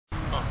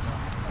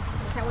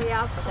Can we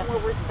ask them where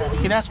we're sitting?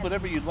 You can ask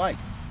whatever you'd like.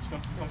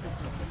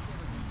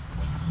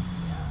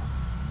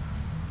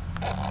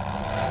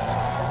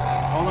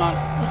 Hold on.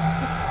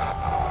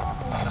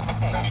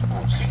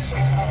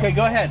 Okay,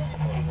 go ahead.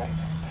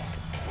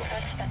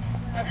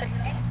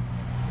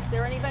 Is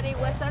there anybody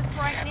with us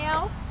right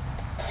now?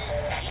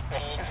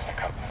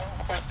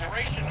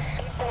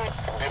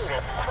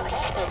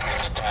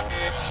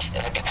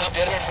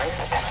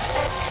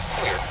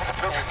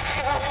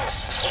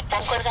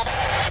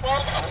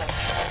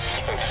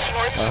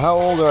 How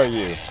old are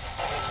you?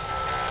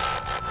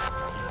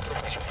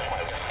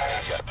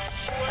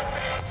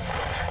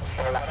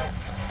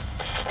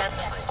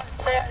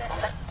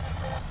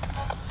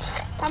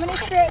 How many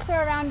spirits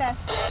are around us?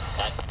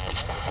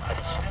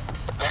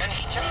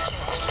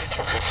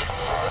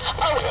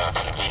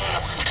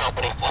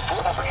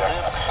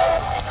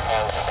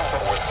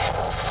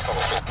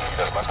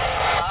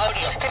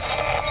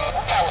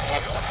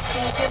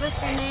 Can you give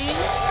us your name?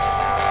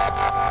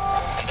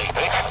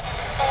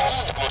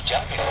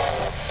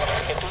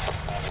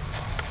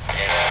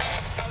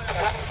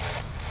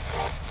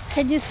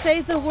 Can you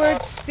say the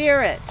word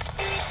spirit?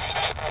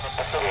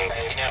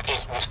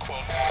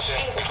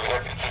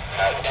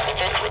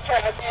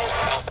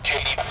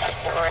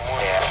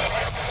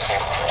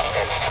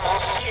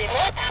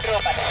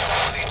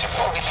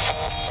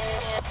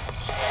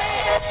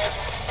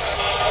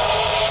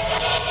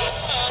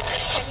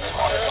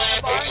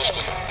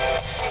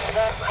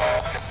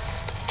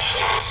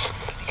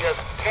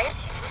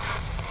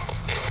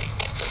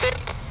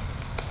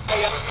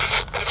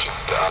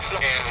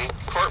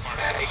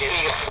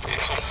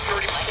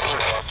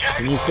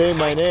 Can you say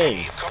my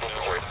name?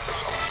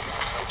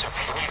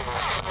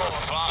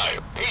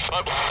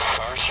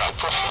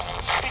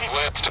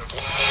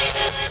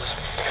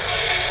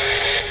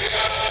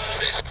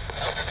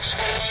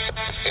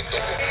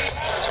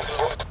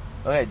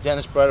 Okay,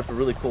 Dennis brought up a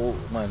really cool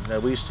one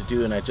that we used to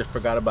do, and I just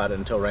forgot about it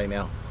until right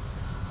now.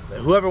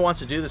 Whoever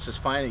wants to do this is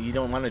fine. You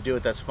don't want to do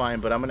it, that's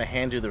fine, but I'm going to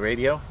hand you the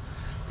radio,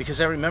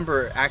 because I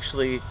remember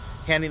actually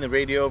handing the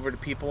radio over to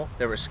people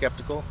that were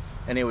skeptical,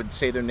 and they would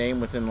say their name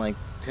within like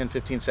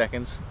 10-15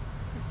 seconds,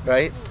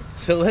 right?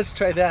 So let's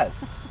try that.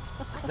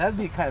 That'd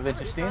be kind of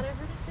interesting. I thought I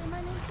heard it say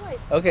my name twice.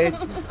 Okay,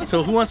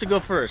 so who wants to go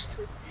first?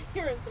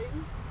 Hearing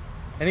things.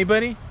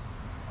 Anybody?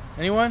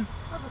 Anyone?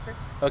 I'll go first.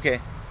 Okay.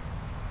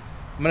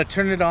 I'm going to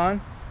turn it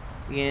on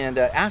and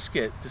ask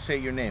it to say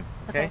your name,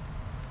 okay?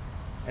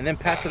 And then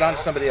pass it on to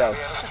somebody else.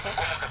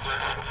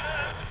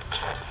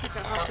 Like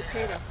a hot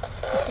potato.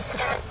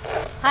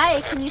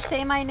 Hi, can you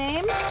say my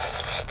name?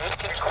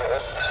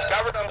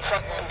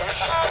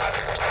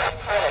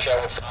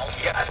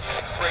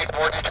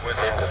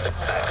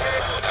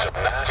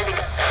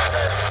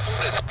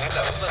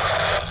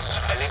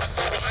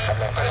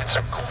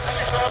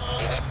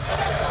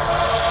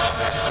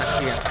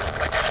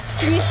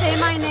 Can you say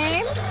my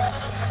name?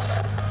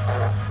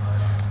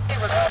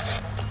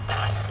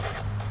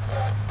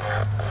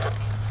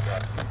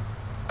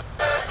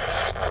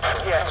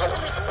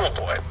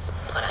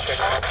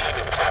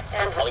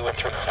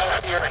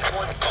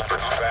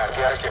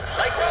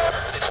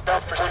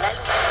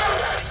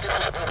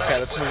 Okay,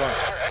 let's move on.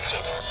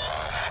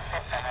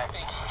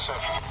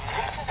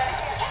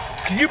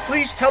 Can you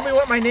please tell me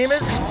what my name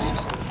is?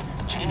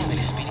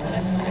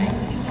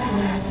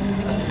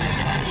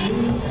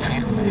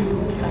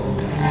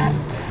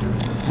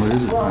 What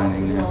is it,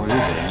 finding? What is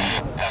it?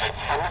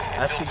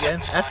 Ask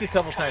again. Ask a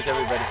couple times,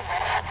 everybody.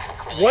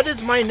 What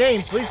is my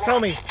name? Please tell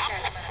me.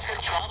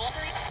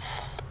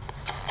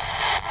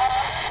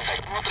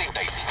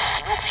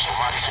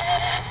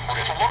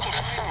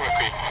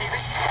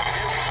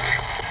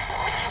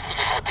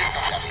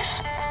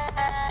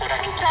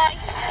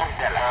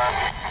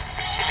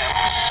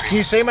 Can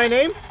you say my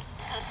name?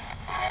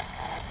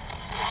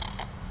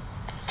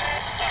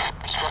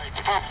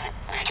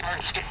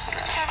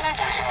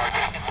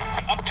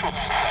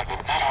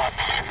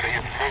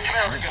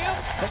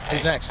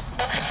 Who's next?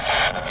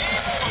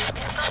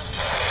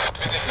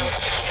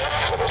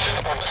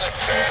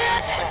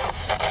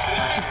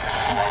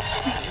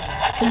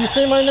 Can you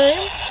say my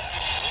name?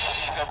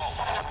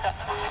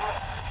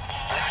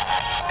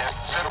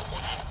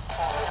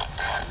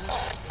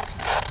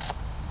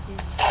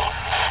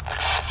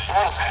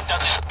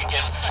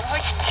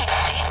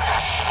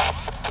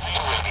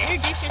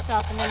 Introduce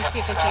yourself and then see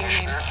if I say your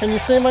name. Can you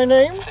say my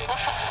name?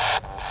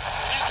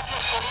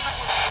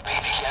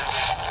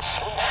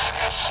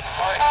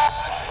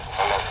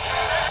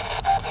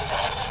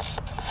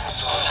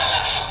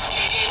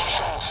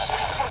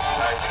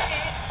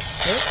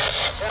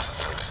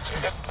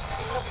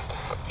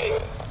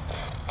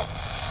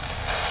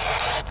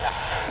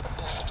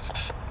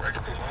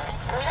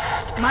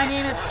 My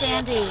name is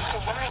Sandy.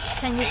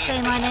 Can you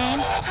say my name?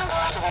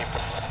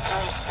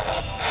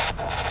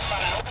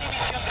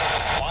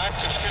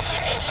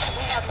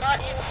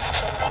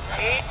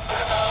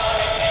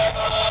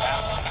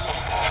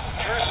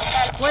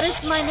 What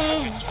is my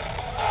name?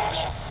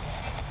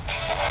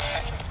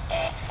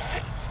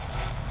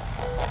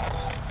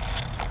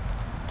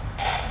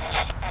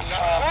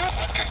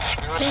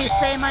 Can you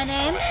say my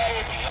name?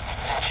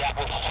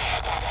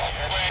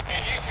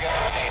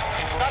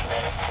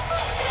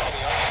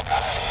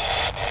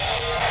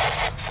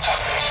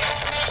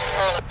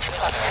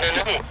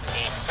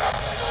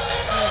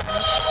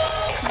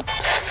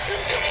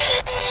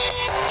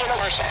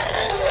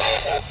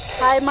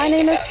 Hi, my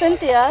name is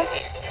Cynthia.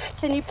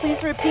 Can you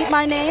please repeat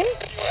my name?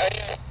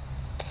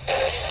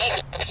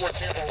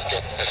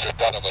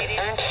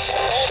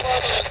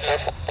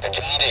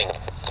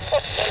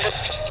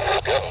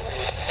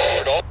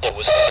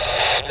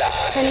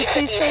 Can you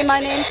please say my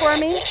name for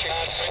me?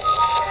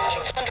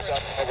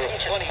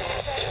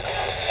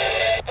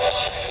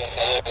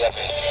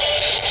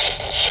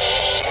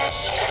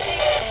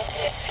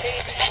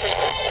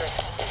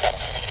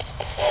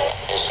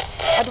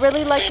 I'd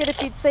really like it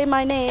if you'd say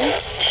my name.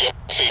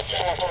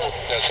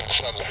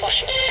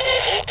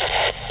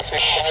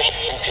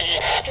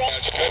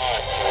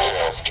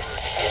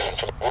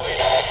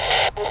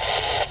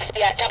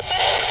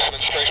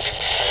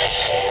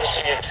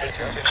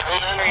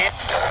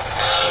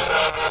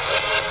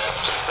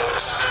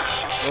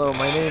 Hello,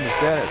 my name is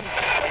Dennis.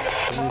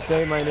 Can you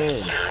say my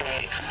name?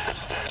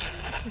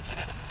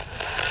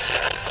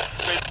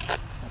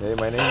 Okay,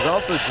 my name's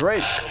also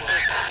Drake.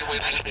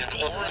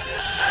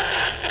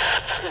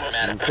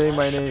 Can you say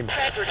my name?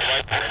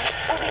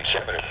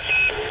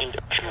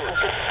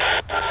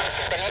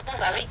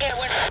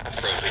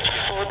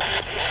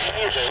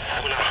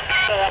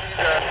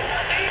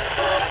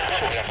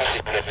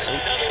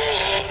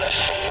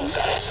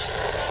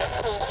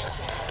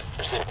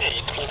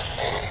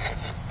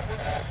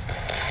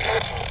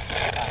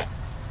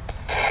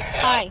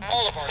 Hi,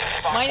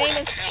 my name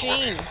is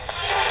Jean.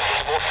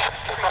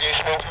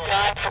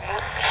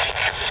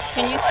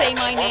 Can you say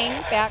my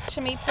name back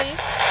to me, please?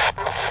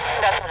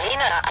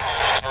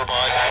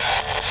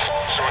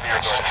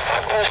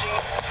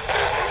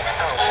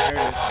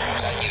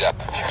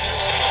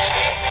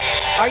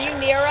 Are you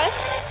near us?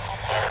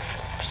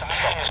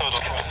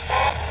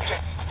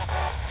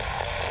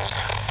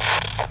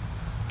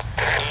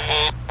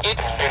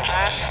 It's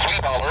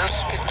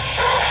 $3.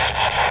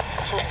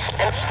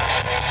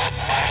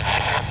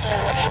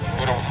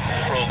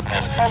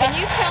 Can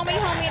you tell me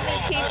how many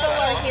people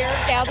are here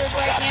gathered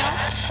right now?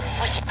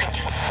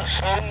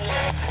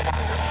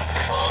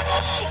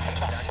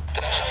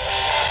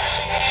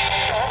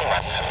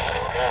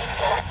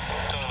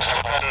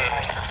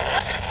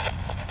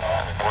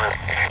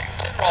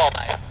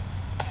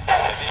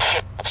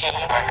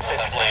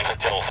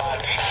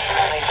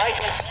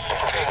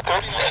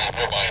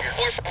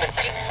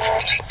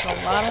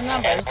 A lot of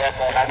numbers.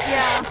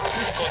 Yeah.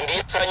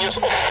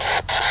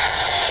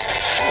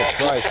 Let's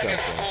try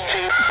something.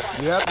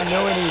 Do you happen to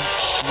know any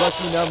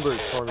lucky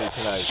numbers for me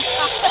tonight?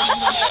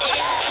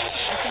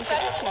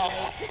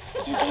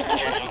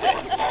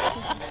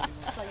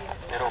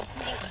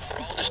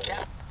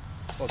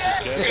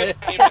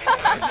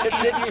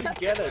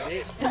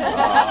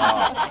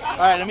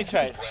 Alright, let me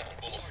try it.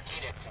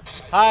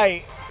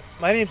 Hi,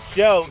 my name's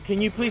Joe.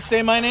 Can you please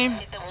say my name?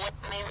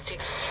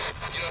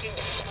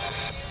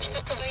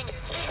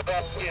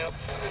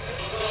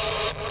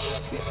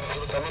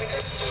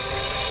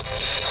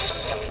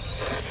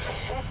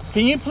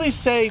 Can you please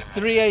say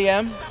 3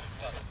 a.m.?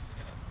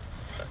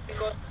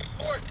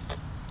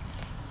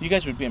 You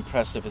guys would be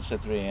impressed if it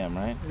said 3 a.m.,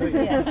 right?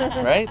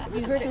 Yeah. Right?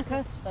 You heard him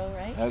cuss though,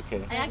 right?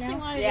 Okay. I actually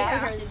wanted to Yeah. hear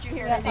her. Did you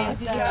hear her? Did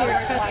you just hear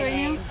her cuss right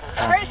now? I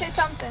heard her say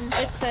something.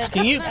 It said,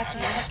 Can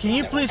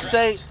you please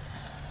say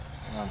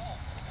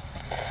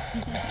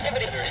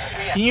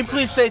Can you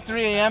please say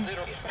 3 a.m.?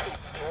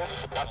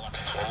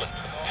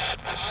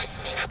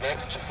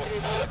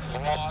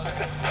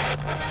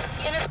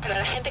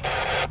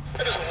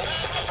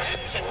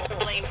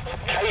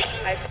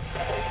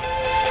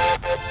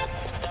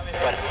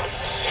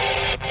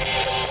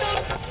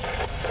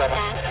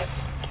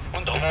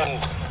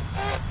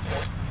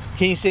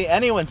 Can you say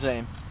anyone's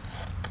name?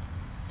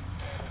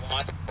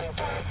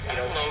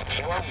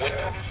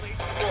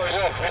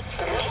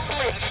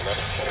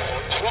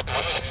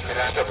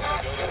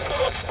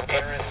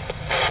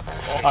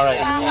 All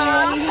right.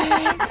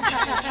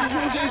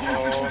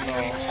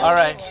 All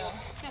right.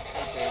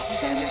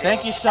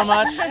 Thank you so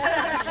much.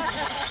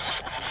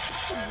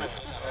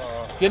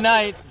 Good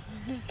night.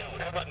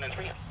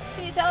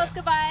 Can you tell us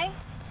goodbye?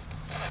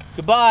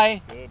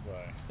 Goodbye.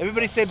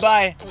 Everybody say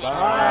bye.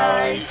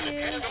 bye. Thank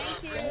you.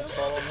 Thank you.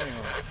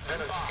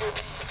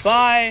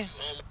 Bye.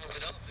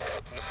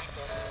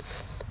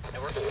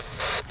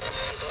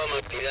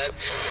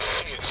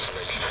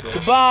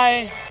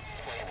 Goodbye.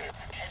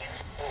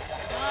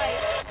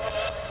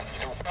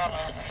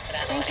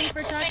 thank you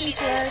for talking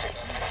to us.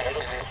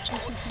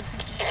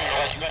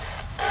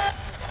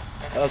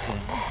 Okay.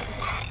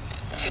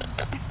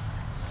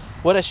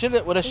 What I should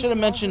have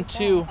mentioned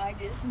too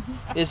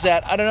is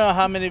that I don't know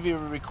how many of you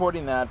were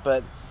recording that,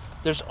 but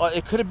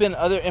it could have been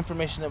other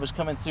information that was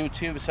coming through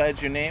too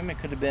besides your name. It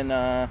could have been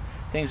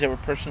things that were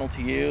personal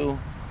to you,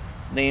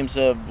 names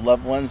of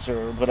loved ones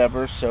or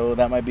whatever. So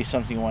that might be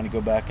something you want to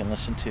go back and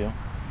listen to.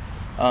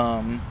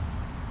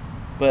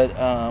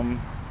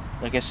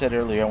 like I said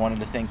earlier, I wanted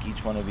to thank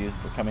each one of you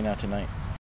for coming out tonight.